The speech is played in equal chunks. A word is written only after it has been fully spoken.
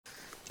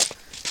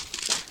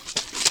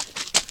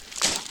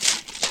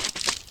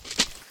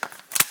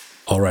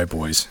All right,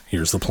 boys,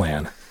 here's the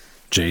plan.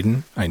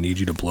 Jaden, I need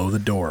you to blow the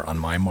door on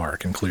my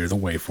mark and clear the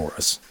way for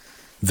us.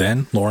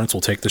 Then, Lawrence will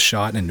take the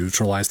shot and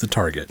neutralize the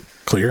target.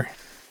 Clear?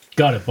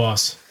 Got it,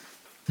 boss.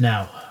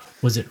 Now,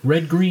 was it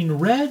red, green,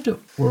 red,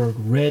 or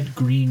red,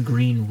 green,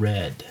 green,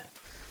 red?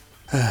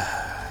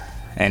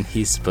 And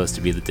he's supposed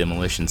to be the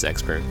demolitions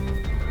expert.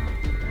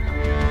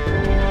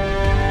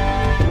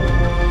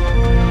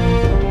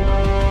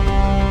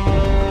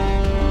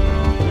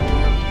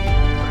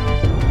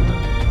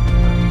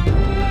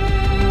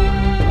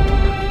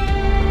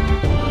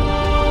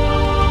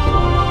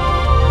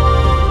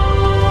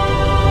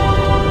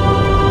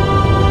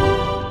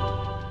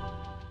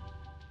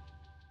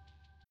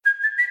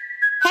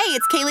 Hey,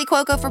 it's Kaylee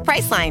Cuoco for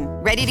Priceline.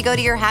 Ready to go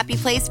to your happy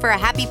place for a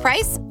happy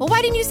price? Well, why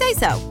didn't you say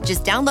so?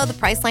 Just download the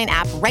Priceline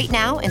app right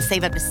now and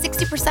save up to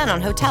 60%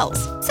 on hotels.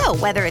 So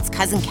whether it's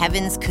Cousin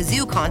Kevin's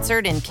Kazoo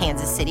Concert in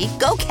Kansas City,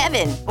 go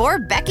Kevin, or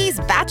Becky's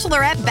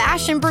Bachelorette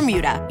Bash in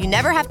Bermuda, you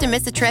never have to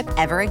miss a trip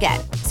ever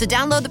again. So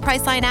download the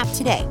Priceline app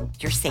today.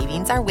 Your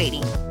savings are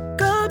waiting.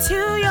 Go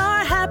to your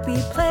happy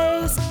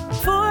place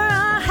for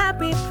a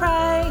happy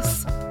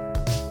price.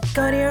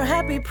 Go to your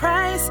happy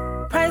price,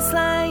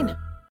 Priceline.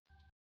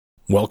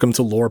 Welcome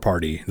to Lore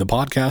Party, the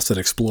podcast that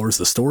explores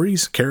the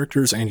stories,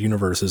 characters, and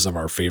universes of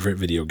our favorite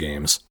video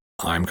games.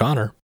 I'm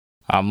Connor.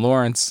 I'm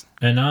Lawrence.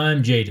 And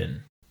I'm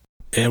Jaden.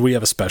 And we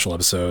have a special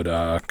episode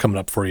coming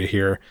up for you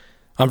here.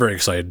 I'm very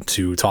excited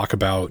to talk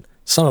about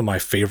some of my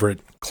favorite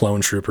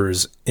clone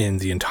troopers in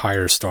the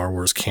entire Star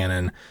Wars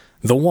canon,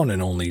 the one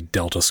and only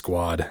Delta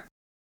Squad.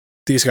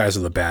 These guys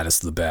are the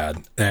baddest of the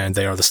bad, and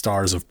they are the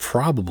stars of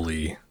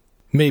probably,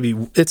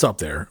 maybe, it's up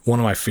there, one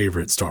of my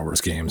favorite Star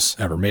Wars games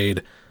ever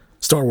made.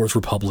 Star Wars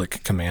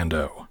Republic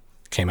Commando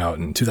came out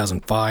in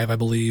 2005, I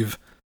believe,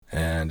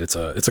 and it's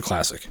a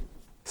classic.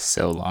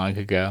 So long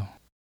ago.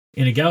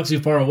 In a galaxy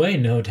far away,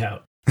 no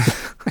doubt.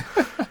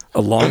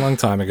 A long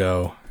time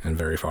ago, and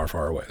very far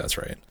away, that's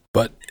right.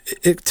 But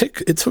it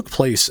took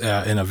place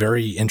in a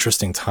very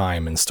interesting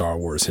time in Star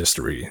Wars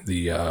history,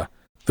 the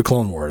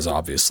Clone Wars,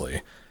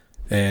 obviously.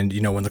 And,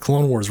 you know, when the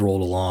Clone Wars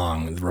rolled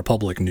along, the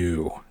Republic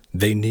knew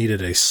they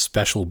needed a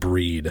special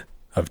breed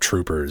of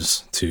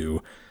troopers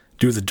to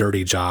do the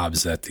dirty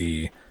jobs that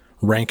the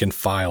rank and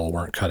file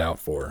weren't cut out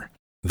for.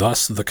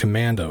 Thus, the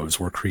Commandos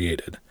were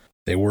created.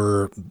 They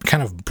were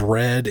kind of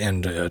bred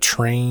and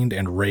trained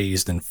and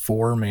raised in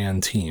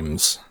 4-man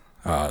teams,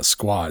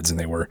 squads, and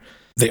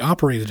they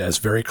operated as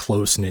very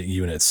close-knit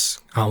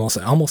units, almost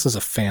as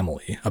a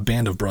family, a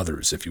band of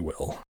brothers, if you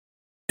will.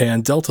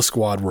 And Delta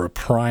Squad were a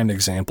prime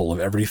example of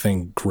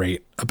everything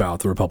great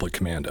about the Republic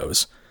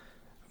Commandos.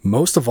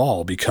 Most of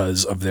all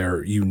because of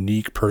their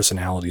unique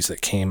personalities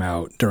that came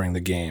out during the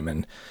game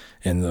and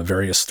in the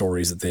various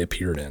stories that they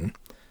appeared in.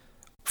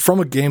 From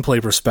a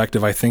gameplay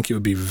perspective, I think it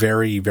would be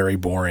very, very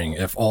boring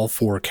if all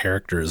 4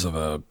 characters of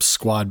a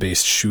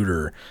squad-based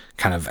shooter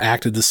kind of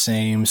acted the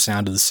same,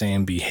 sounded the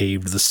same,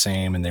 behaved the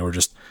same, and they were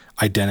just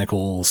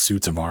identical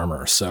suits of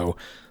armor. So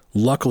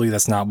luckily,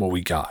 that's not what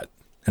we got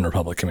in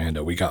Republic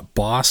Commando. We got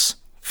Boss,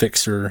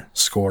 Fixer,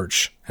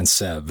 Scorch, and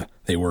Sev.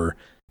 They were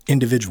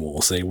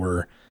individuals. They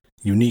were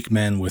unique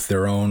men with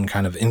their own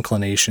kind of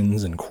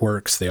inclinations and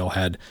quirks. They all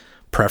had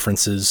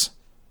preferences.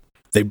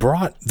 They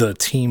brought the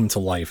team to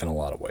life in a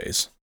lot of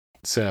ways.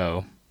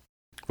 So,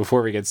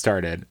 before we get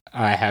started,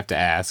 I have to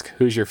ask,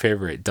 who's your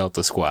favorite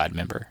Delta Squad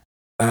member?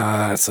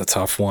 That's a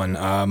tough one.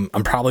 I'm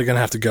probably going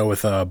to have to go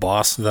with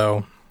Boss,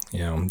 though. You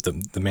know,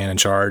 the man in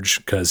charge,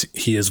 because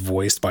he is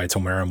voiced by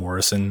Tamara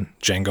Morrison,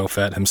 Jango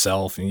Fett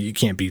himself, and you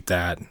can't beat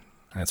that.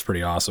 That's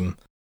pretty awesome.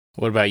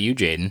 What about you,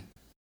 Jaden?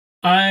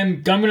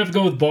 I'm gonna have to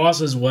go with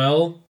Boss as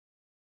well.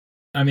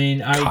 I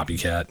mean,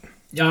 copycat.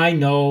 I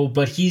know,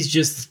 but he's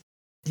just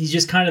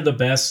kind of the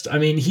best. I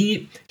mean,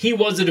 he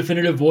was the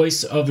definitive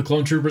voice of the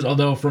Clone Troopers,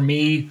 although for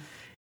me,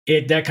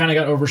 that kind of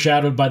got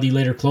overshadowed by the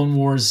later Clone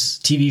Wars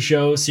TV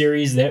show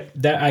series. That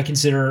I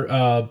consider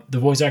the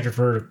voice actor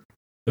for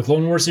the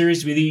Clone Wars series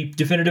to be the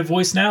definitive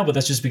voice now, but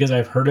that's just because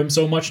I've heard him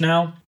so much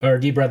now. Or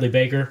D. Bradley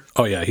Baker.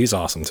 Oh yeah, he's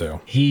awesome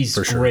too. He's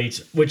great,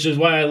 sure. Which is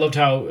why I loved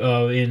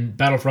how in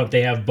Battlefront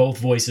they have both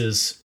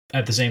voices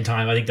at the same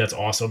time. I think that's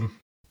awesome.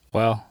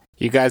 Well,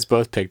 you guys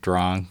both picked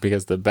wrong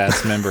because the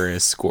best member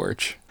is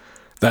Scorch.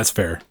 That's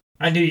fair.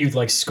 I knew you'd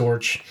like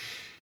Scorch.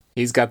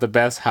 He's got the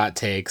best hot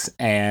takes,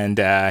 and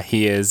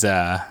he is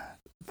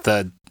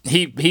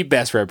he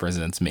best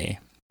represents me.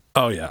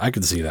 Oh yeah, I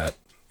can see that.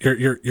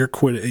 You're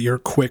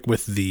quick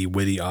with the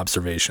witty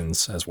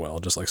observations as well,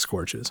 just like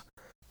Scorch is.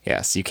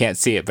 Yes, you can't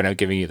see it, but I'm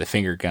giving you the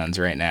finger guns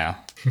right now.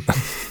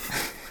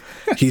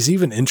 He's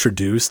even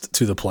introduced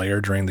to the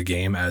player during the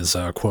game as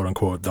quote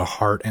unquote the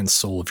heart and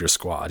soul of your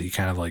squad. He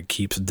kind of like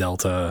keeps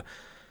Delta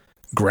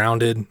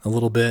grounded a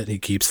little bit. He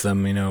keeps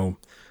them, you know,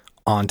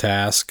 on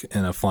task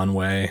in a fun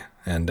way,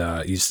 and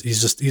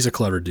he's a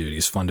clever dude.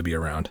 He's fun to be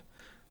around.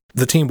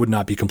 The team would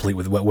not be complete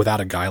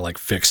without a guy like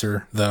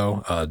Fixer,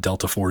 though.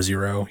 Delta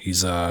 40.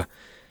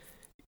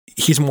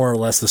 He's more or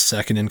less the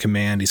second in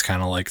command. He's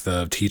kind of like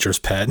the teacher's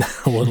pet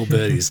a little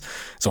bit. He's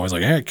always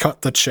like, hey,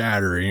 cut the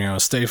chatter, you know,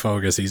 stay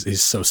focused.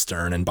 He's so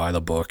stern and by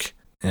the book.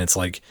 And it's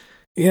like,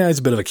 yeah, he's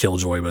a bit of a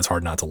killjoy, but it's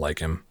hard not to like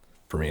him,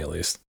 for me at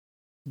least.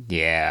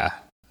 Yeah.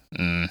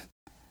 I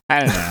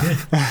don't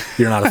know.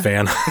 You're not a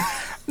fan?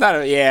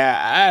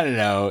 I don't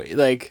know.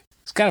 Like,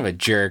 it's kind of a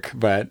jerk,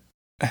 but,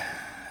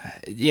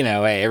 you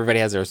know, hey, everybody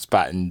has their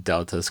spot in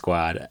Delta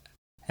Squad.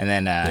 And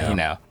then, you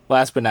know,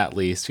 last but not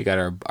least, we got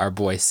our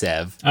boy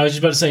Sev. I was just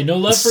about to say, no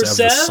love for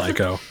Sev? The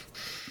psycho.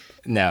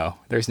 No,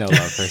 there's no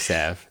love for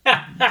Sev.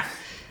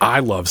 I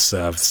love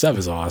Sev. Sev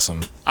is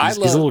awesome. He's a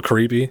little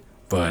creepy,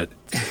 but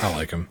I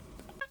like him.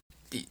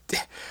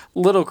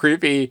 Little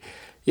creepy.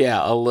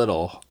 Yeah, a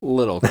little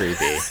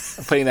creepy.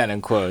 I'm putting that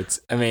in quotes.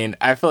 I mean,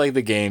 I feel like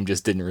the game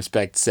just didn't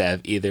respect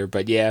Sev either,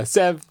 but yeah,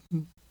 Sev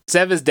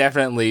is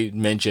definitely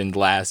mentioned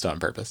last on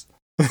purpose.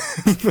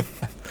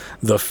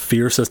 The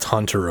fiercest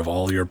hunter of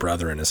all your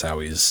brethren is how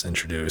he's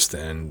introduced,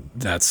 and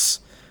that's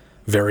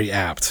very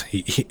apt.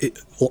 He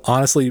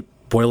honestly,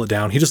 boil it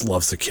down, he just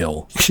loves to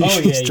kill.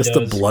 He's just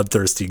a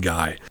bloodthirsty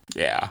guy.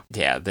 Yeah,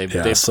 they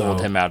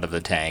pulled him out of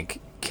the tank,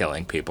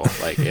 killing people.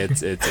 Like,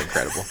 it's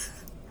incredible.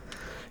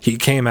 He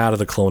came out of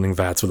the cloning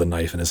vats with a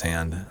knife in his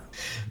hand.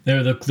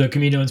 The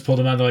Kaminoans pulled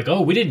him out. They're like,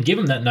 "Oh, we didn't give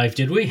him that knife,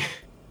 did we?"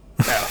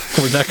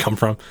 Where'd that come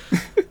from?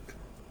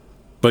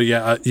 But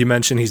yeah, you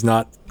mentioned he's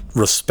not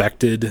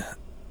respected,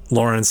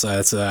 Lawrence.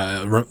 That's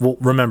we'll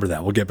remember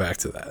that. We'll get back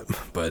to that.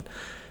 But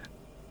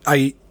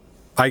I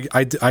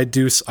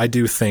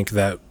do think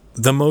that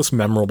the most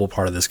memorable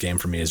part of this game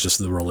for me is just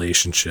the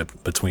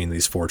relationship between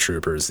these four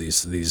troopers,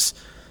 these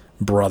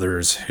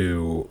brothers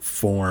who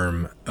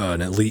form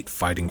an elite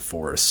fighting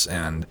force,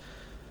 and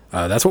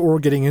that's what we're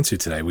getting into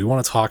today. We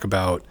want to talk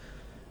about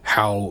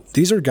how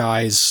these are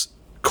guys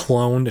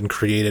cloned and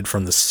created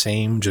from the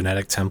same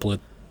genetic template.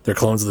 They're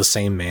clones of the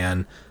same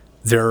man.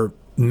 They're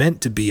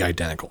meant to be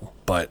identical,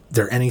 but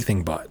they're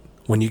anything but.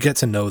 When you get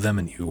to know them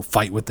and you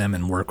fight with them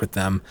and work with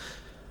them,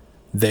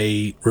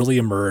 they really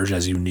emerge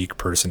as unique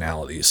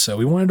personalities. So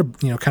we wanted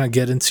to, kind of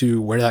get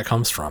into where that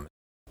comes from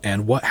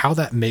and how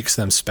that makes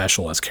them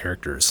special as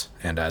characters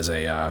and as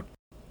a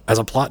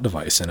plot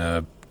device in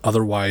a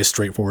otherwise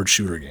straightforward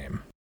shooter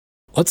game.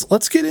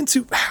 Let's get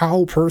into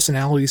how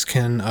personalities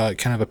can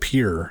kind of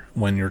appear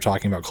when you're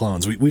talking about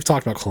clones. We've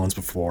talked about clones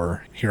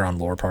before here on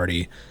Lore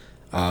Party,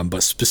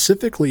 but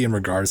specifically in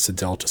regards to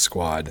Delta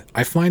Squad,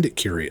 I find it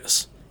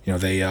curious.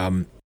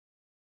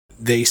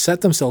 They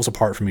set themselves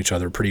apart from each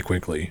other pretty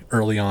quickly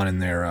early on in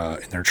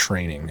their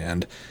training.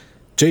 And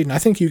Jaden, I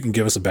think you can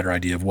give us a better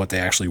idea of what they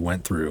actually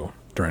went through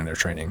during their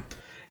training.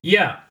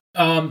 Yeah.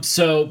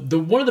 So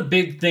one of the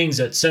big things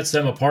that sets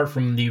them apart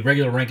from the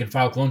regular rank and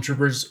file clone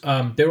troopers,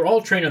 they were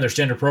all trained on their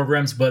standard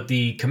programs, but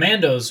the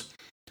commandos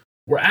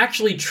were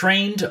actually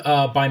trained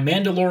by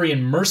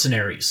Mandalorian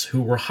mercenaries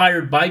who were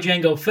hired by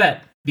Jango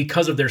Fett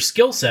because of their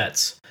skill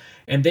sets,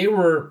 and they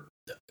were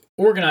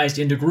organized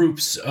into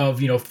groups of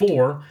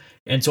 4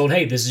 and told,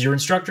 hey, this is your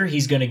instructor.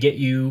 He's going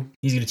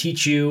to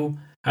teach you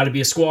how to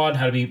be a squad,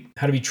 how to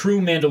be true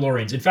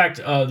Mandalorians. In fact,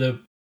 the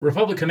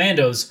Republic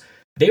commandos,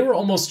 they were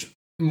almost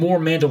more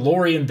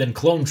Mandalorian than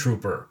clone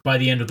trooper by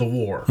the end of the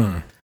war.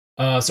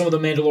 Some of the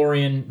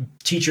Mandalorian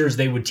teachers,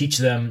 they would teach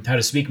them how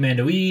to speak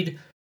Mandoid.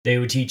 They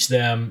would teach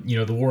them,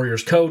 the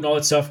warrior's code and all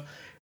that stuff.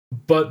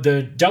 But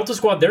the Delta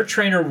Squad, their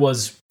trainer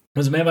was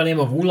a man by the name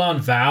of Wulan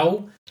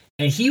Vao,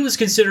 and he was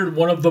considered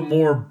one of the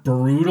more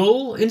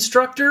brutal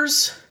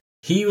instructors.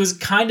 He was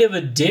kind of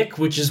a dick,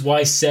 which is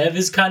why Sev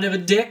is kind of a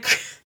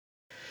dick.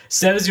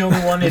 Sev is the only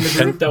one in the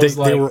group that was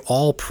like... They were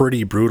all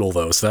pretty brutal,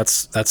 though, so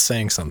that's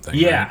saying something.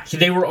 Yeah, right?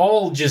 They were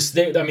all just...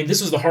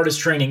 this was the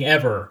hardest training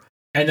ever.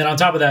 And then on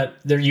top of that,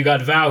 there you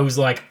got Val, who's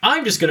like,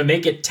 I'm just going to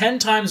make it 10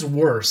 times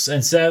worse.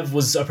 And Sev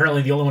was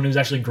apparently the only one who was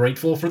actually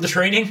grateful for the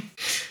training,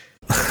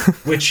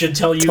 which should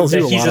tell you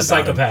that he's a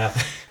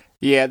psychopath.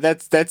 Yeah,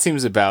 that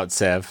seems about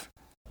Sev.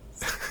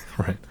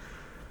 Right.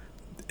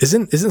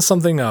 Isn't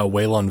something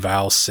Waylon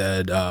Val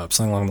said,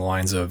 something along the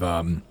lines of,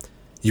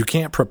 you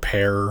can't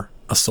prepare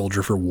a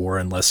soldier for war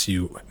unless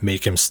you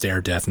make him stare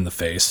death in the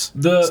face?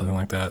 Something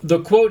like that. The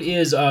quote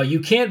is, you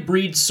can't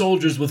breed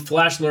soldiers with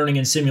flash learning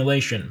and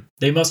simulation.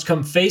 They must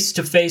come face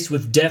to face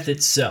with death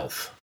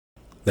itself.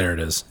 There it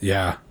is.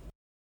 Yeah.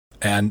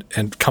 And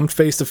come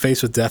face to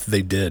face with death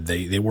they did.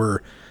 They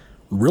were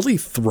really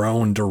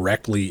thrown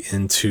directly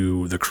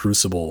into the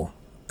crucible,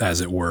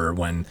 as it were,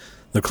 when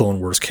the Clone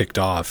Wars kicked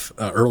off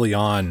early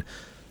on,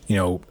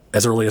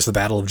 as early as the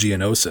Battle of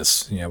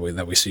Geonosis,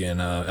 that we see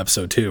in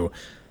episode 2.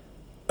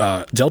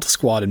 Delta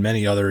Squad and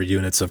many other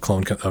units of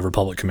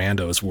Republic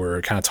commandos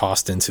were kind of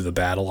tossed into the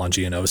battle on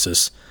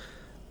Geonosis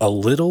a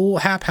little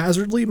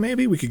haphazardly.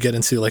 Maybe we could get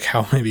into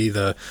how maybe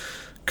the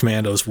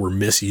commandos were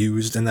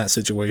misused in that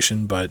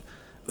situation, but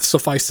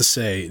suffice to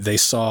say, they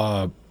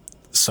saw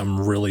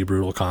some really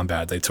brutal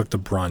combat. They took the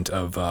brunt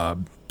of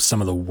some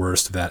of the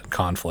worst of that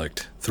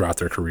conflict throughout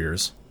their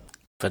careers.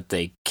 But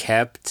they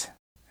kept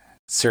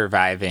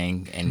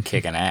surviving and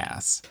kicking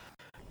ass.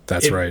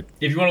 That's right.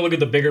 If you want to look at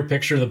the bigger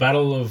picture, the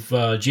Battle of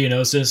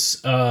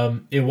Geonosis,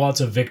 while it's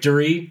a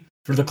victory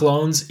for the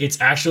clones, it's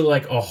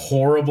actually a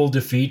horrible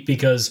defeat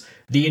because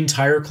the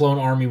entire clone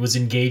army was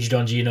engaged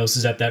on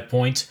Geonosis at that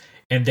point,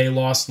 and they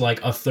lost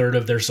like a third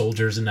of their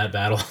soldiers in that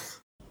battle.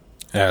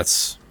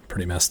 That's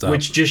pretty messed up.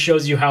 Which just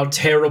shows you how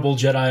terrible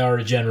Jedi are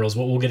to generals.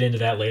 We'll get into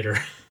that later.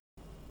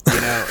 You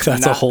know,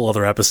 That's a whole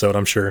other episode,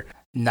 I'm sure.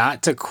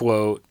 Not to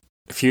quote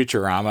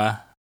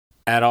Futurama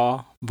at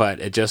all, but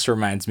it just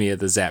reminds me of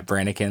the Zap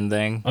Brannigan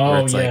thing. Oh,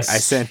 where it's yes. like, I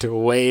sent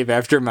wave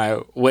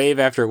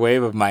after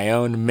wave of my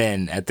own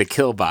men at the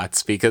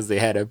killbots because they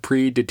had a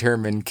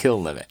predetermined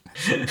kill limit.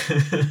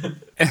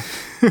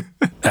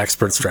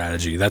 Expert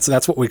strategy.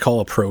 That's what we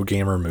call a pro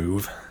gamer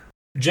move.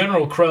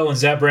 General Krell and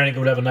Zap Brannigan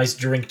would have a nice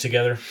drink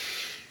together.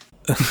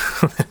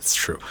 That's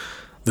true.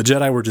 The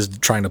Jedi were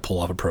just trying to pull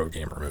off a pro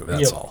gamer move.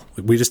 That's all.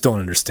 We just don't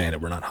understand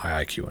it. We're not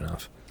high IQ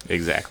enough.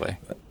 Exactly.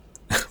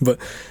 But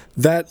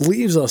that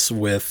leaves us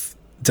with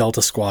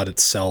Delta Squad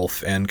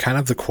itself and kind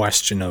of the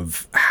question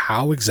of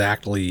how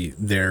exactly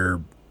their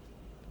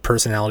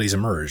personalities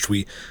emerged.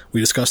 We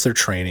discussed their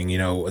training. You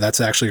know, that's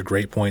actually a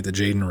great point that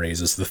Jaden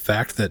raises. The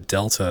fact that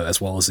Delta,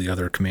 as well as the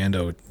other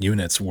commando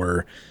units,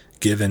 were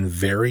given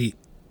very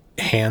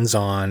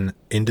hands-on,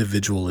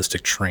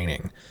 individualistic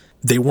training.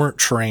 They weren't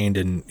trained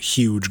in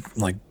huge,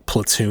 like,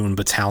 platoon,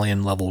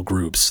 battalion level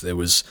groups. It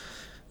was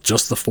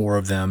just the 4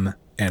 of them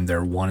and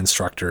their one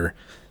instructor.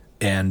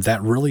 And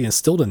that really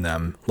instilled in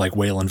them, like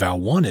Whale and Val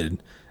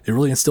wanted, it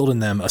really instilled in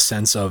them a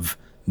sense of,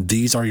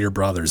 these are your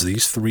brothers.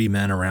 These 3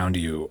 men around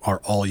you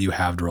are all you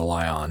have to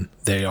rely on.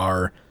 They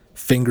are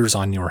fingers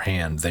on your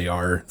hand. They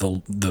are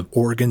the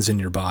organs in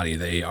your body.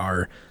 They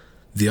are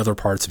the other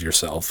parts of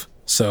yourself.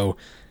 So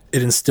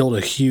it instilled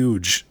a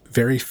huge,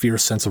 very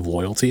fierce sense of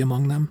loyalty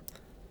among them.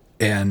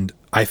 And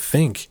I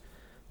think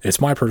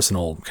it's my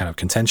personal kind of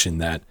contention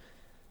that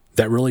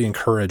really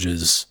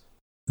encourages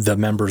the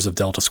members of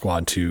Delta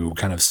Squad to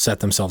kind of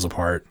set themselves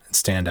apart,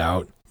 stand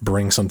out,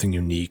 bring something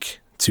unique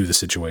to the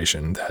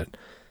situation that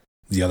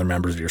the other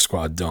members of your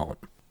squad don't.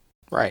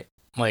 Right.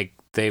 Like,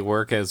 they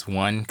work as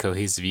one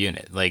cohesive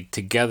unit. Like,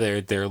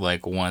 together, they're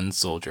like one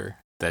soldier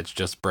that's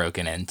just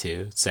broken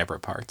into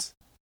separate parts.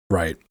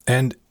 Right.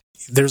 And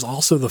there's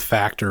also the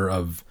factor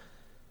of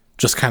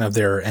just kind of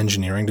their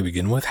engineering to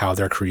begin with, how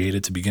they're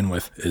created to begin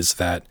with, is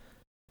that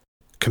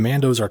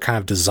commandos are kind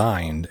of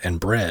designed and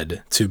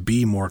bred to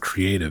be more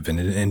creative and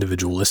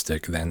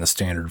individualistic than the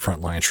standard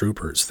frontline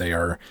troopers.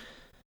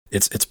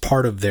 It's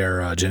part of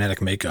their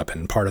genetic makeup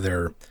and part of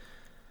their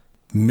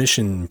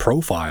mission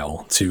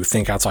profile to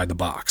think outside the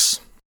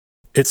box.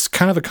 It's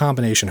kind of a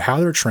combination of how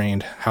they're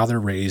trained, how they're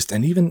raised,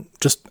 and even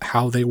just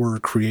how they were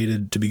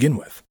created to begin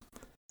with.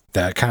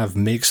 That kind of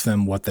makes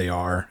them what they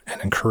are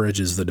and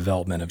encourages the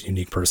development of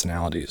unique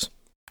personalities.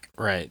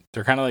 Right.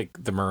 They're kind of like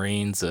the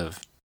Marines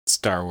of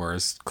Star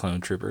Wars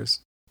clone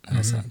troopers, in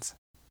a sense.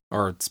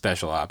 Or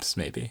special ops,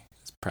 maybe.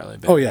 It's probably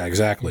better. Oh, yeah,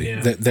 exactly.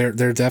 Yeah.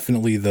 They're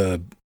definitely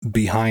the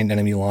behind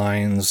enemy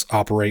lines,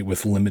 operate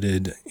with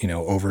limited,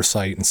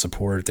 oversight and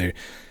support.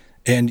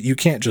 And you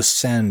can't just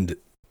send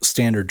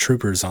standard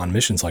troopers on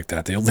missions like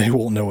that. They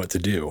won't know what to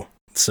do.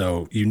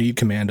 So you need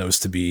commandos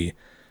to be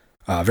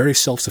very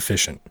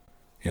self-sufficient.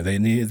 They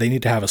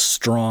need to have a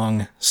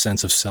strong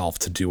sense of self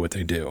to do what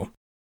they do.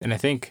 And I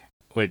think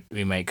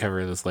we might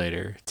cover this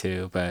later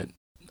too, but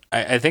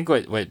I think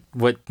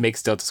what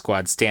makes Delta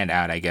Squad stand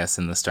out, I guess,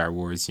 in the Star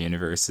Wars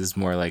universe is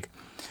more like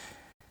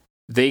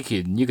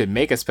you could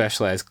make a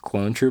specialized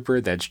clone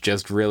trooper that's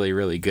just really,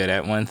 really good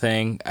at one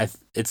thing.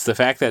 It's the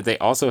fact that they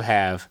also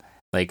have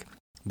like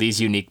these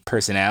unique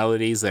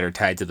personalities that are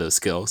tied to those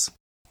skills.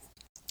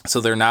 So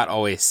they're not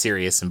always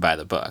serious and by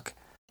the book.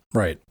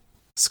 Right.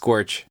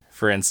 Scorch,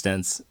 for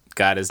instance,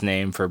 got his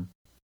name for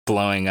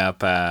blowing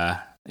up,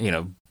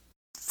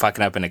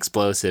 fucking up an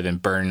explosive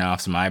and burning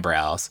off some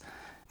eyebrows.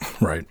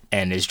 Right.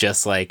 And it's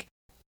just like,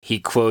 he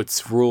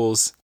quotes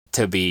rules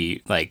to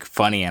be like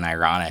funny and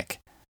ironic.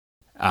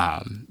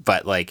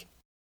 But like,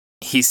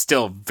 he's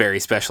still very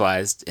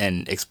specialized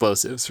in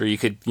explosives, where you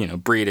could,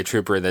 breed a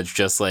trooper that's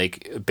just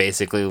like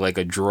basically like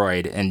a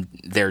droid and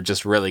they're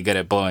just really good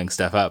at blowing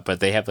stuff up, but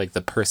they have like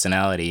the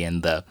personality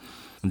and the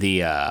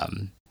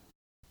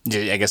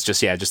I guess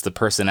just the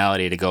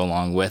personality to go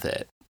along with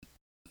it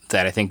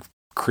that I think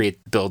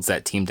builds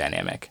that team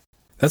dynamic.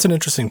 That's an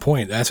interesting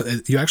point.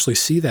 You actually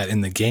see that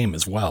in the game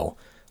as well.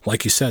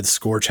 Like you said,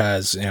 Scorch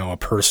has a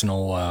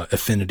personal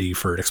affinity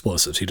for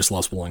explosives. He just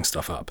loves blowing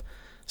stuff up.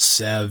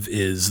 Sev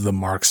is the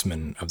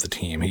marksman of the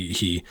team.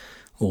 He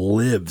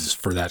lives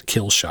for that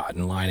kill shot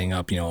and lining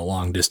up, a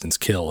long distance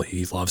kill.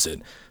 He loves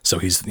it. So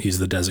he's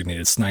the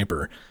designated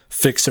sniper.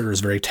 Fixer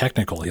is very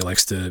technical. He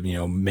likes to,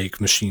 make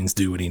machines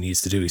do what he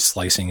needs to do. He's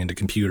slicing into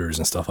computers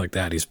and stuff like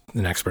that. He's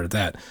an expert at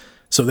that.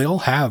 So they all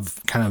have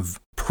kind of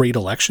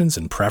predilections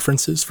and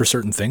preferences for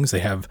certain things.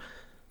 They have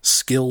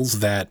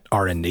skills that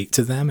are innate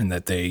to them and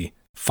that they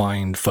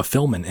find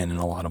fulfillment in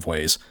a lot of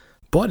ways.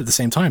 But at the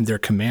same time, they're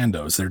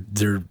commandos.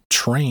 They're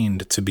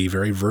trained to be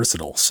very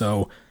versatile.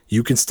 So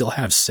you can still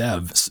have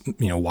Sev,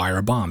 wire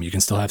a bomb. You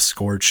can still have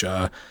Scorch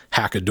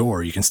hack a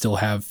door. You can still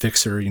have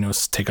Fixer,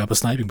 take up a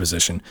sniping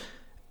position.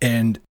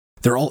 And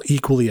they're all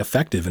equally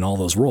effective in all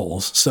those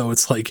roles. So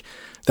it's like,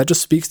 that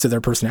just speaks to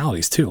their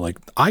personalities too. Like,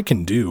 I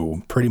can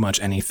do pretty much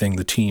anything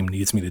the team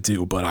needs me to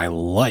do, but I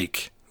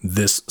like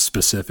this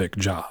specific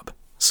job.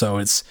 So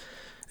it's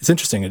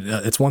interesting.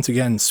 It's once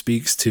again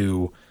speaks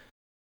to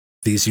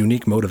these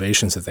unique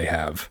motivations that they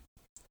have,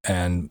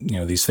 and, you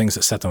know, these things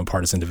that set them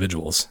apart as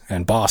individuals.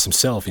 And Boss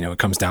himself, you know, it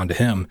comes down to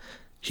him.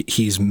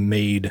 He's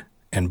made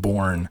and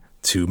born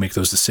to make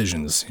those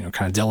decisions, you know,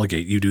 kind of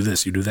delegate. You do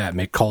this, you do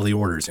that, call the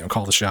orders, you know,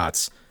 call the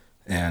shots.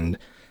 And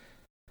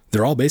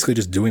they're all basically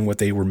just doing what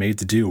they were made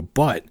to do.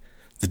 But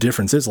the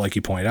difference is, like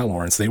you pointed out,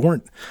 Lawrence, they're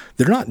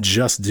not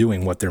just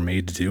doing what they're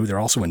made to do. They're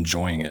also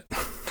enjoying it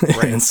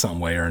in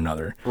some way or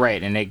another.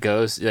 Right. And it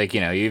goes, like,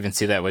 you know, you even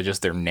see that with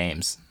just their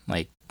names.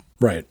 Like,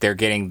 right. They're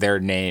getting their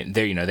name.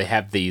 They're, you know, they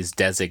have these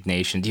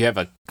designations. You have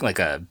a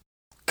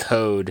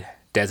code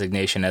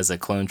designation as a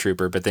clone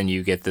trooper, but then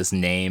you get this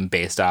name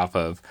based off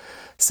of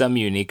some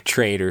unique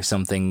trait or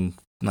something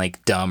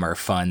like dumb or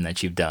fun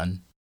that you've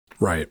done.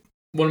 Right.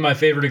 One of my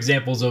favorite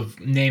examples of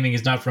naming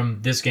is not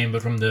from this game,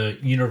 but from the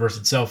universe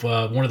itself.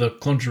 One of the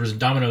clone troopers in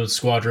Domino's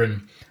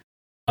squadron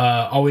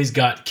always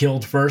got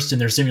killed first in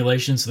their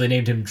simulation, so they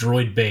named him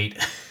Droid Bait.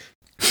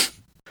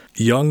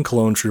 Young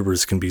clone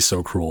troopers can be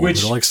so cruel. They're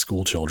like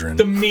school children.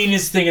 The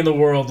meanest thing in the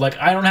world. Like,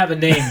 I don't have a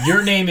name.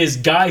 Your name is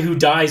Guy Who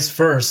Dies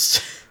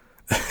First.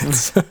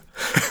 It's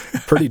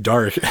pretty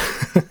dark.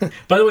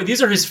 By the way,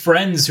 these are his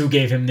friends who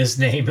gave him this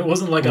name. It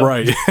wasn't like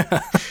right.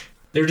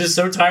 They were just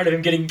so tired of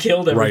him getting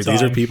killed every time.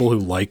 These are people who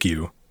like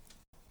you.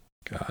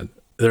 God,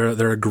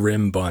 they're a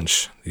grim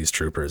bunch, these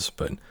troopers.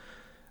 But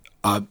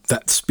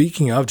that,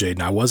 speaking of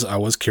Jaden, I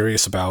was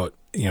curious about,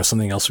 you know,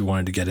 something else we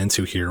wanted to get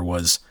into here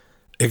was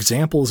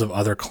examples of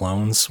other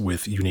clones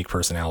with unique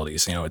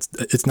personalities. You know,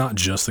 it's not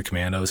just the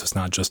Commandos, it's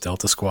not just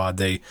Delta Squad.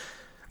 They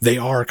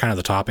are kind of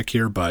the topic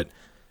here, but,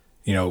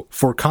 you know,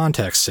 for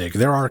context's sake,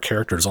 there are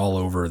characters all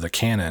over the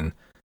canon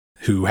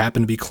who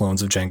happen to be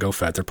clones of Jango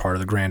Fett. They're part of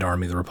the Grand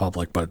Army of the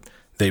Republic, but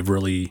they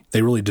really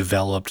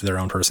developed their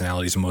own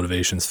personalities and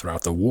motivations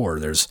throughout the war.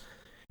 There's,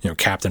 you know,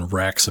 Captain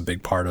Rex, a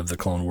big part of the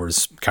Clone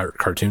Wars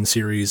cartoon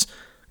series.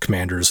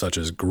 Commanders such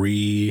as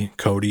Gree,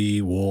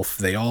 Cody, Wolf,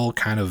 they all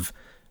kind of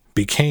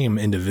became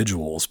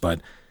individuals.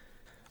 But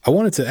I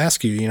wanted to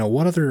ask you, you know,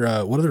 what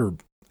other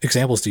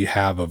examples do you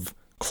have of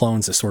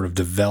clones that sort of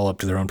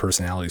developed their own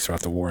personalities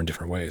throughout the war in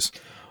different ways?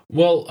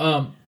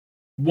 Well,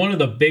 one of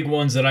the big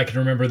ones that I can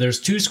remember, there's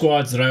two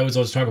squads that I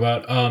always talk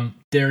about.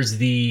 There's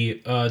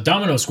the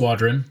Domino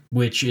Squadron,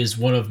 which is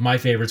one of my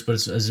favorites, but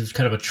it's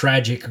kind of a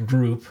tragic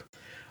group.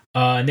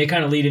 And they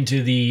kind of lead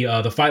into the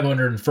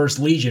 501st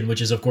Legion,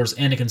 which is, of course,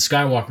 Anakin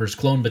Skywalker's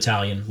clone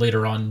battalion,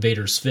 later on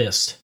Vader's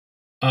Fist.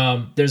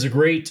 There's a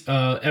great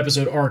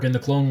episode arc in the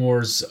Clone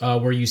Wars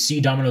where you see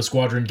Domino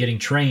Squadron getting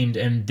trained,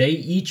 and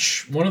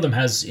each one of them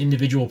has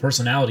individual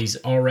personalities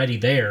already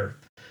there,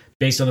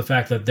 based on the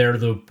fact that they're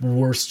the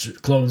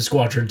worst clone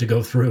squadron to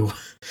go through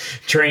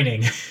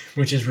training,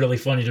 which is really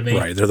funny to me.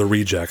 Right, they're the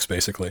rejects,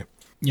 basically.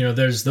 You know,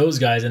 there's those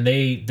guys, and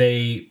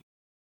the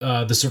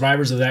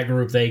survivors of that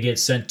group, they get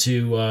sent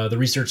to the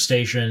research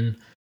station.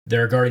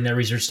 They're guarding that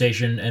research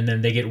station, and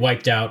then they get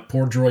wiped out.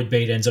 Poor Droid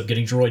Bait ends up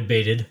getting droid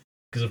baited,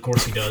 because of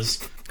course he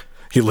does.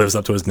 He lives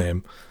up to his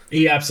name.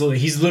 He absolutely.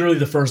 He's literally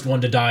the first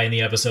one to die in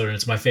the episode, and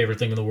it's my favorite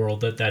thing in the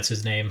world that's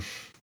his name.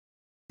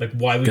 Like,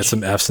 why would get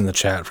some F's in the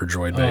chat for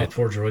Droid Bait? Oh,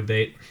 poor Droid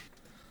Bait.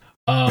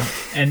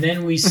 And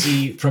then we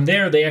see from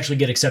there they actually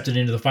get accepted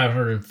into the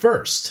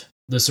 501st.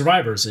 The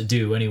survivors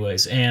do,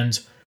 anyways, and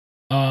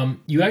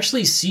you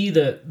actually see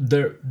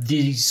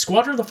the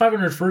squadron of the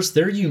 501st.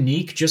 They're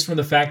unique just from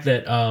the fact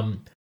that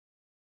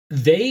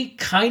they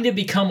kind of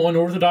become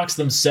unorthodox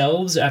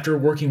themselves after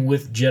working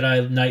with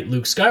Jedi Knight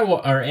Luke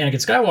Skywalker, or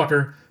Anakin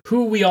Skywalker,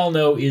 who we all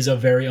know is a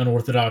very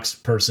unorthodox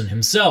person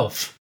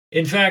himself.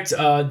 In fact,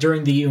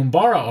 during the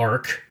Umbara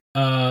arc,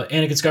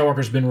 Anakin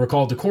Skywalker's been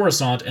recalled to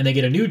Coruscant, and they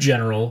get a new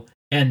general,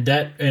 and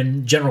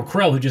General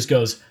Krell, who just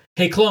goes,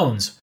 "Hey,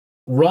 clones,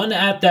 run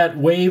at that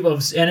wave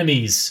of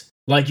enemies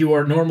like you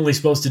are normally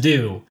supposed to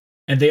do."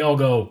 And they all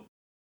go,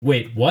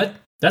 "Wait, what?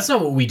 That's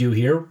not what we do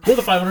here. We're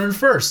the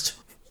 501st.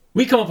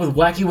 We come up with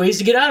wacky ways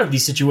to get out of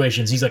these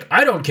situations." He's like,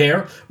 "I don't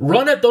care.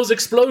 Run at those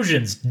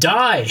explosions.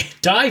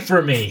 Die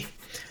for me."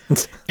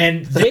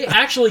 And they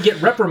actually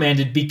get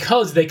reprimanded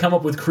because they come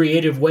up with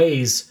creative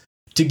ways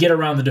to get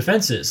around the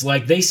defenses.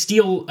 Like, they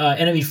steal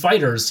enemy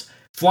fighters,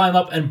 fly them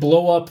up, and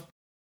blow up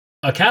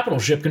a capital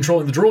ship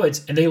controlling the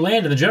droids, and they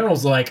land, and the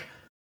general's like,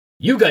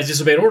 "You guys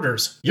disobeyed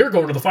orders. You're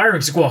going to the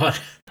firing squad."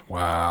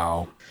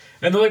 Wow.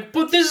 And they're like,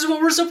 "But this is what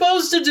we're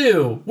supposed to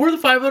do. We're the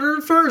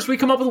 501st. We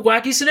come up with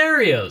wacky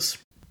scenarios."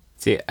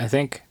 See, I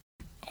think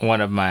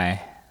one of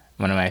my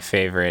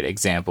favorite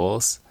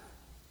examples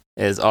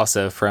is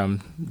also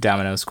from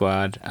Domino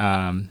Squad.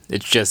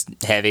 It's just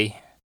Heavy.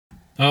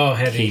 Oh,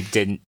 Heavy. He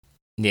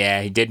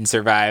didn't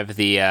survive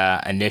the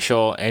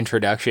initial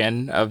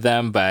introduction of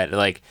them, but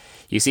like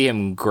you see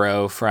him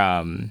grow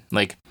from,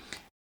 like,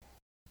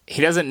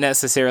 he doesn't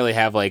necessarily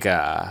have like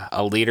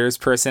a leader's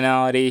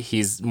personality.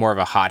 He's more of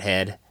a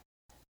hothead.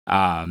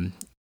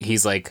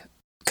 He's like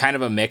kind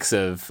of a mix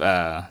of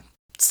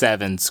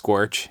Sev and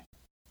Scorch.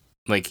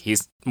 Like,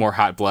 he's more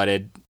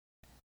hot-blooded,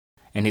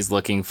 and he's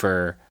looking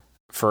for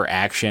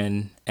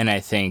action. And I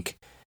think,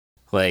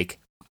 like,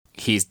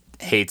 he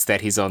hates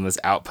that he's on this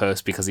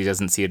outpost because he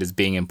doesn't see it as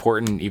being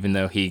important, even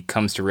though he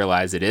comes to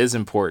realize it is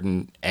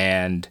important.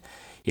 And,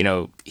 you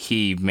know,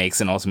 he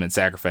makes an ultimate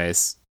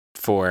sacrifice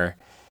for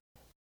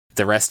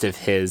the rest of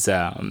his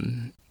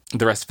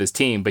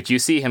team. But you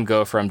see him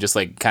go from just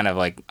like kind of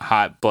like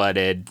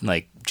hot-blooded,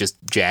 like just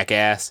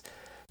jackass,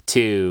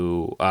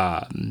 to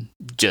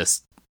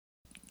just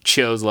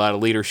shows a lot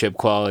of leadership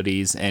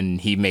qualities,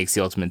 and he makes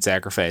the ultimate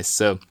sacrifice.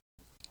 So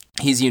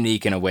he's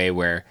unique in a way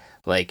where,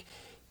 like,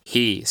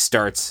 he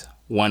starts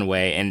one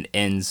way and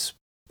ends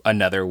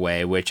another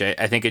way, which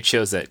I think it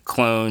shows that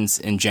clones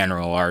in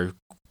general are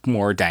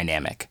more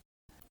dynamic.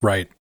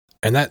 Right.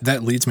 And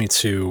that leads me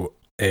to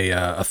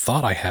a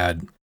thought I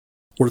had.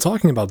 We're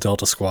talking about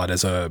Delta Squad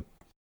as a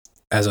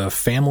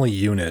family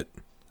unit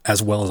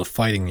as well as a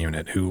fighting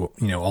unit who,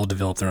 you know, all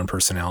develop their own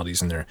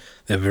personalities and they have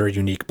a very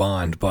unique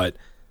bond. But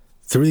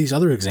through these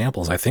other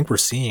examples, I think we're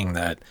seeing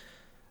that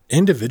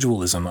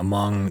individualism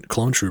among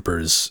clone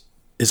troopers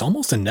is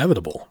almost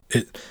inevitable.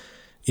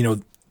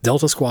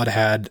 Delta Squad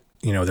had,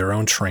 you know, their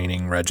own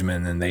training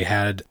regimen, and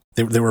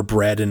they were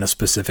bred in a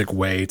specific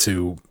way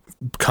to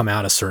come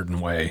out a certain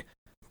way.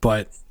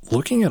 But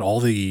looking at all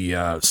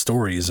the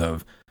stories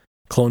of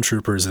clone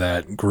troopers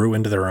that grew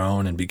into their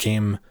own and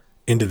became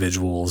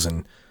individuals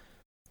and,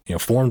 you know,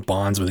 formed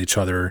bonds with each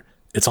other,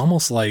 it's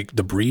almost like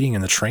the breeding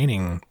and the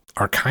training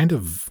are kind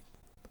of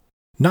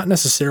not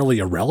necessarily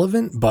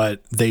irrelevant,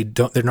 but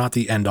they're not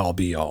the end all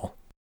be all.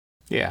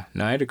 Yeah,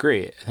 no, I'd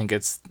agree. I think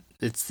it's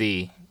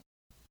the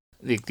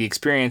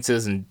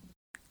experiences and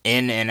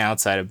in and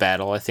outside of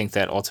battle, I think,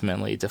 that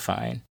ultimately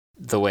define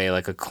the way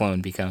like a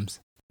clone becomes.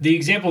 The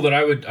example that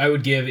I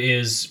would give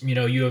is, you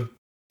know, you have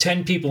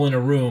 10 people in a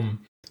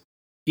room,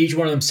 each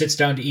one of them sits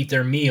down to eat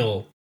their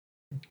meal.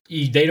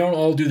 They don't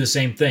all do the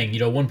same thing. You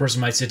know, one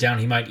person might sit down,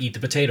 he might eat the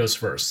potatoes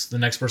first. The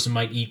next person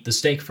might eat the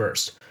steak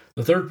first.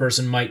 The third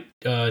person might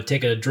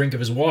take a drink of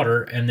his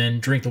water and then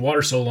drink the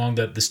water so long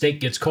that the steak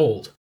gets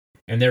cold.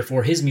 And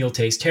therefore his meal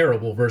tastes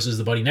terrible versus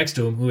the buddy next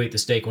to him who ate the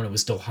steak when it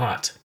was still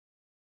hot.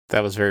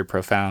 That was very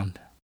profound.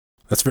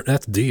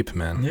 That's deep,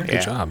 man. Yeah.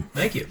 Good job.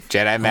 Thank you.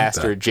 Jedi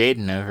Master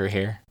Jaden over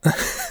here.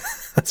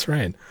 That's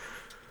right.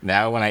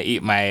 Now when I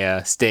eat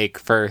my steak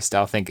first,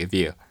 I'll think of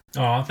you.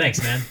 Aw,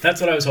 thanks, man. That's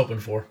what I was hoping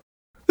for.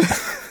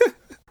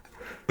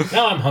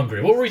 Now I'm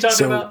hungry. What were we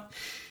talking about?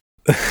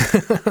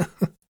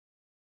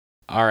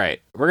 All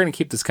right, we're going to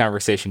keep this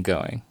conversation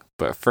going.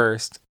 But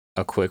first,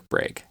 a quick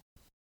break.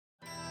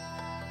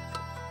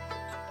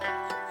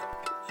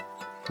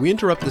 We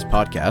interrupt this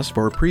podcast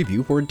for a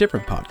preview for a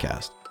different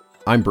podcast.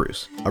 I'm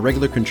Bruce, a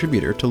regular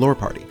contributor to Lore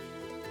Party.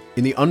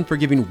 In the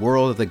unforgiving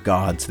world of the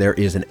gods, there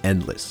is an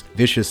endless,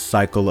 vicious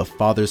cycle of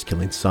fathers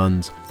killing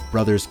sons,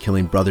 brothers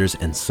killing brothers,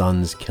 and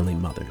sons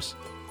killing mothers.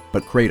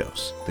 But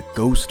Kratos, the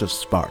ghost of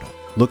Sparta,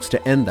 looks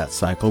to end that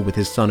cycle with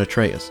his son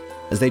Atreus,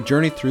 as they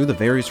journey through the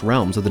various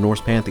realms of the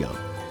Norse pantheon.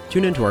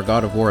 Tune into our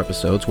God of War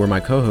episodes where my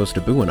co-host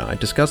Abu and I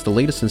discuss the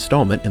latest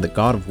installment in the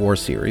God of War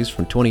series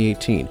from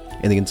 2018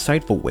 and the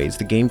insightful ways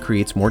the game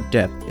creates more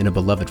depth in a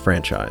beloved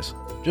franchise.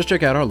 Just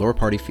check out our Lore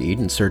Party feed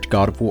and search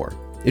God of War.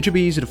 It should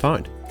be easy to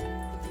find.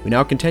 We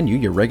now continue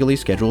your regularly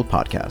scheduled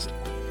podcast.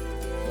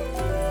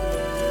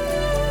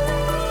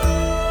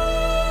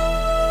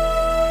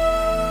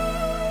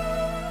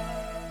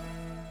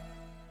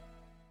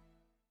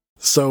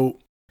 So,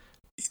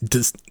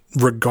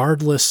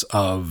 regardless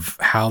of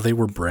how they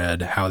were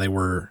bred, how they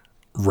were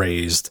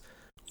raised,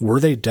 were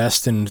they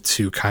destined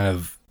to kind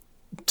of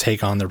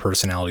take on their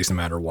personalities no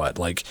matter what?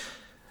 Like,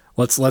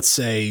 let's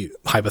say,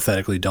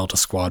 hypothetically, Delta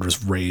Squad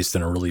was raised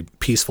in a really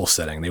peaceful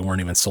setting. They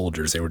weren't even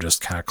soldiers. They were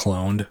just kind of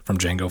cloned from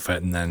Jango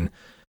Fett and then,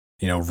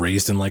 you know,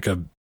 raised in like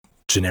a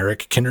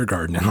generic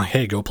kindergarten and like,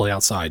 hey, go play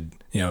outside.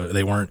 You know,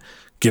 they weren't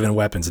given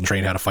weapons and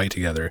trained how to fight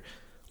together.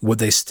 Would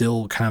they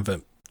still kind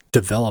of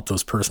develop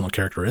those personal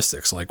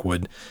characteristics? Like,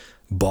 would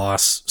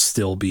Boss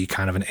still be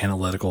kind of an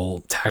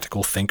analytical,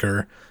 tactical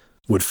thinker?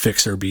 Would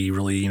Fixer be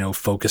really, you know,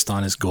 focused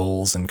on his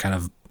goals and kind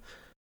of,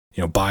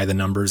 you know, by the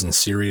numbers and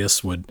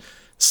serious? Would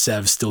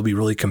Sev still be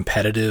really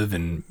competitive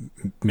and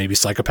maybe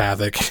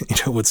psychopathic? You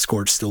know, would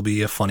Scorch still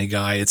be a funny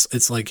guy?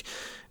 It's like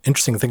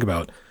interesting to think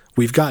about.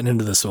 We've gotten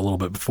into this a little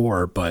bit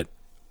before, but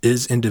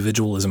is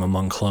individualism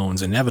among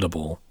clones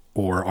inevitable,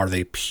 or are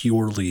they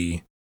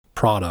purely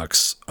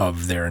products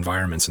of their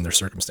environments and their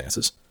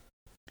circumstances?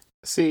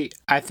 See,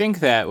 I think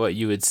that what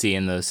you would see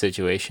in those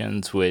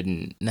situations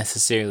wouldn't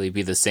necessarily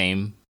be the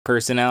same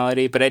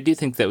personality, but I do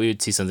think that we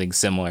would see something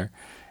similar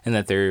and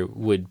that there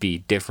would be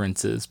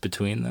differences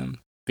between them.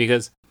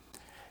 Because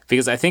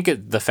I think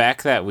the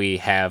fact that we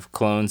have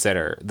clones that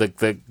are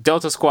the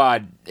Delta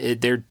Squad,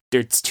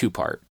 it's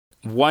two-part.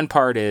 One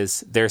part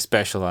is they're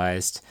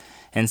specialized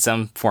in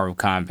some form of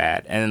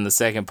combat, and then the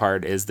second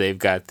part is they've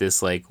got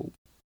this like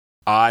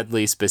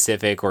oddly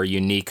specific or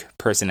unique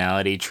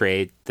personality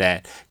trait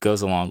that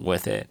goes along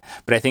with it.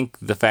 But I think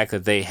the fact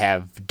that they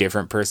have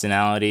different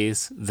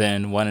personalities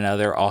than one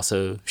another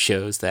also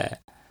shows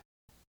that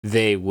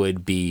they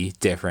would be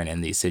different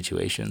in these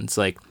situations.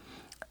 Like,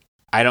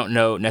 I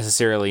don't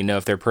necessarily know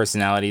if their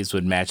personalities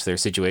would match their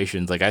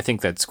situations. Like, I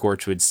think that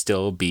Scorch would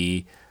still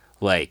be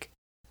like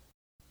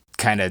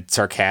kind of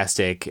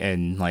sarcastic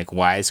and like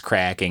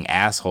wisecracking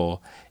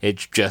asshole.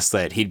 It's just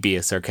that he'd be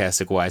a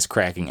sarcastic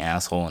wisecracking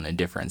asshole in a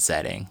different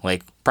setting.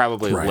 Like,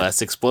 probably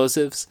less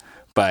explosives,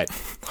 but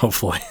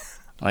hopefully.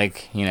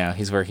 Like, you know,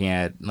 he's working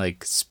at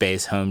like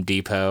Space Home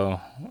Depot,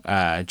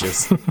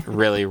 just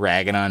really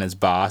ragging on his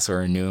boss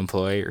or a new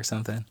employee or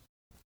something.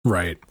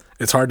 Right.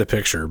 It's hard to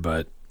picture,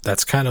 but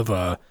that's kind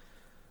of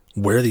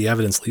where the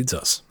evidence leads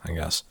us, I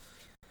guess.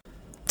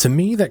 To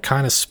me, that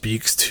kind of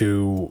speaks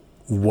to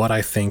what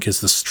I think is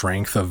the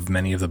strength of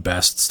many of the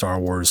best Star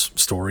Wars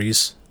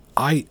stories.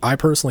 I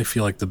personally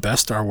feel like the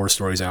best Star Wars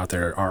stories out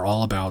there are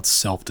all about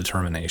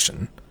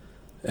self-determination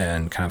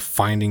and kind of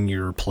finding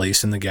your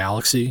place in the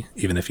galaxy,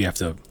 even if you have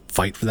to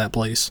fight for that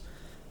place.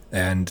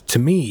 And to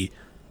me,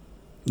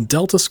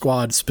 Delta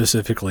Squad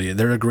specifically,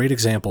 they're a great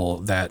example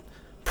that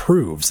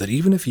proves that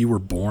even if you were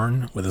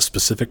born with a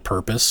specific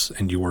purpose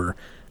and you were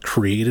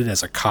created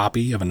as a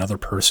copy of another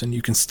person,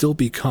 you can still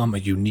become a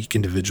unique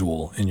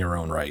individual in your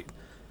own right.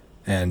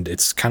 And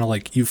it's kind of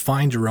like you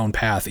find your own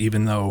path,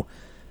 even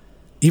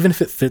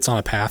if it fits on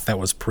a path that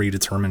was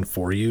predetermined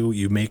for you,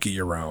 you make it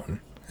your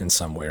own in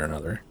some way or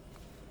another.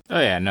 Oh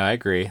yeah, no, I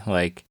agree.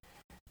 Like,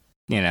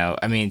 you know,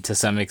 I mean, to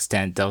some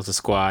extent, Delta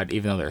Squad,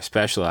 even though they're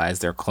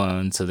specialized, they're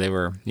clones, so they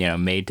were, you know,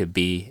 made to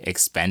be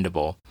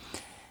expendable.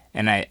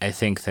 And I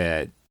think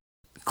that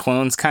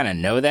clones kind of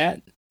know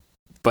that,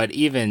 but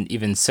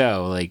even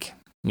so, like,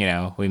 you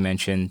know, we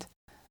mentioned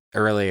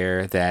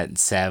earlier that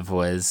Sev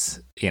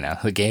was, you know,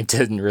 the game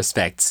didn't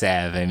respect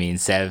Sev. I mean,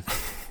 Sev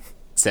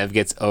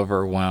gets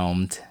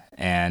overwhelmed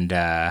and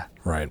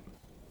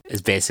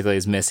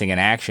is missing in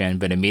action,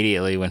 but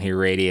immediately when he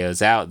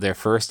radios out, their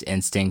first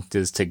instinct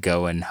is to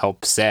go and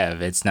help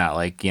Sev. It's not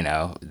like, you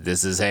know,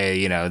 this is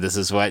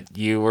this what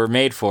you were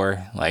made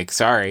for. Like,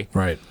 sorry.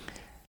 Right.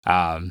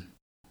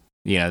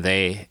 You know,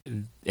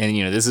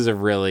 this is a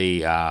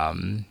really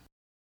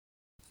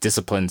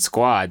disciplined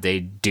squad. They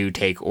do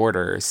take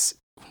orders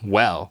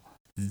well,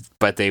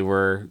 but they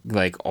were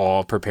like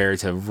all prepared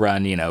to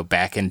run, you know,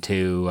 back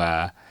into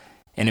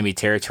enemy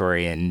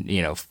territory and,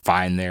 you know,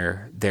 find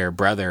their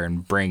brother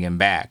and bring him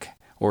back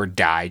or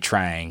die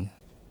trying.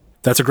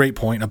 That's a great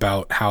point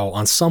about how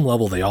on some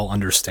level they all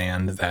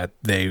understand that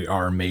they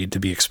are made to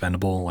be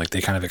expendable. Like,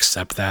 they kind of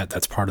accept that.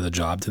 That's part of the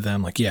job to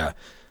them. Like, yeah,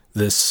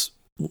 this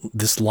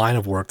line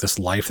of work, this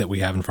life that we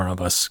have in front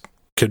of us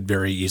could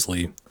very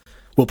easily,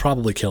 will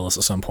probably kill us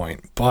at some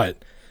point.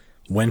 But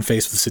when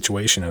faced with the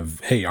situation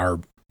of, hey, our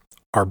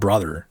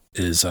brother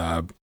is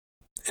in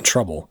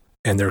trouble,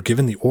 and they're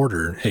given the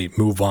order, hey,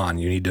 move on,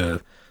 you need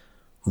to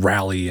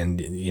rally,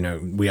 and, you know,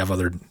 you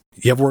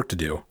have work to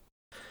do.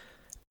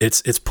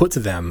 It's put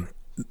to them,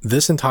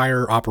 this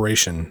entire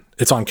operation,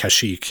 it's on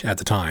Kashyyyk at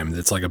the time,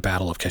 it's like a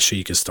battle of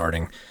Kashyyyk is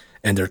starting,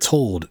 and they're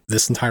told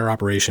this entire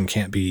operation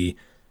can't be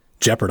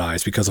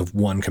jeopardized because of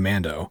one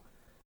commando.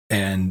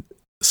 And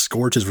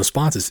Scorch's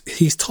response is,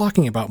 he's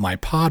talking about my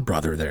pod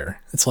brother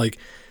there. It's like,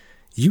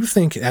 you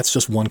think that's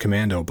just one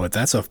commando, but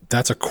that's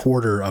a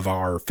quarter of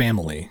our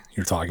family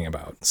you're talking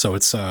about. So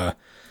it's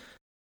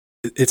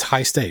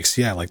high stakes.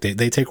 Yeah, like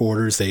they take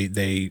orders,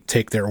 they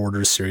take their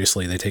orders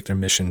seriously, they take their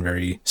mission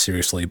very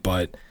seriously,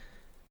 but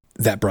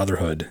that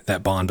brotherhood,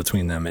 that bond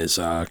between them is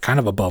kind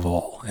of above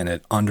all, and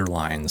it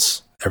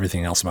underlines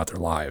everything else about their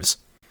lives.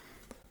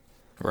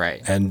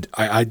 Right. And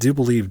I do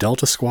believe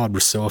Delta Squad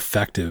was so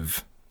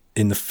effective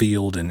in the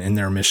field and in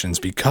their missions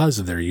because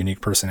of their unique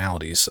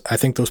personalities. I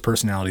think those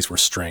personalities were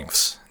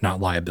strengths, not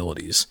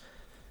liabilities.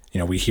 You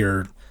know, we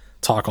hear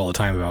talk all the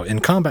time about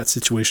in combat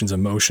situations,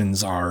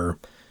 emotions are,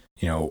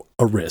 you know,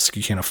 a risk.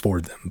 You can't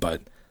afford them.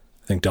 But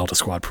I think Delta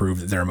Squad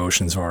proved that their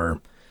emotions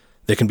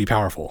they can be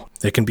powerful.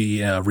 They can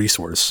be a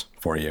resource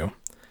for you.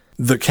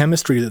 The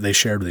chemistry that they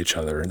shared with each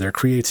other, their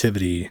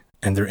creativity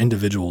and their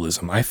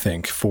individualism, I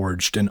think,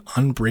 forged an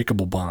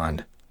unbreakable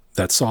bond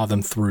that saw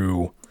them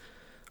through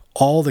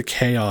all the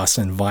chaos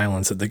and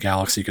violence that the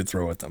galaxy could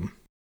throw at them.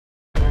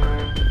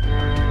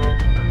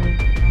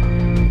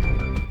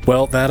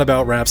 Well, that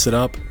about wraps it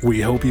up.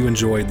 We hope you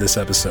enjoyed this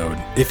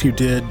episode. If you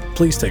did,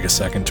 please take a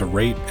second to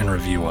rate and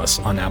review us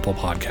on Apple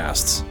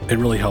Podcasts. It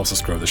really helps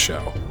us grow the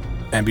show.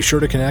 And be sure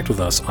to connect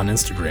with us on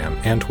Instagram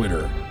and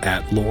Twitter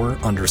at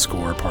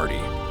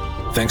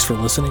 @lore_party. Thanks for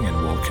listening, and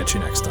we'll catch you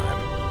next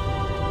time.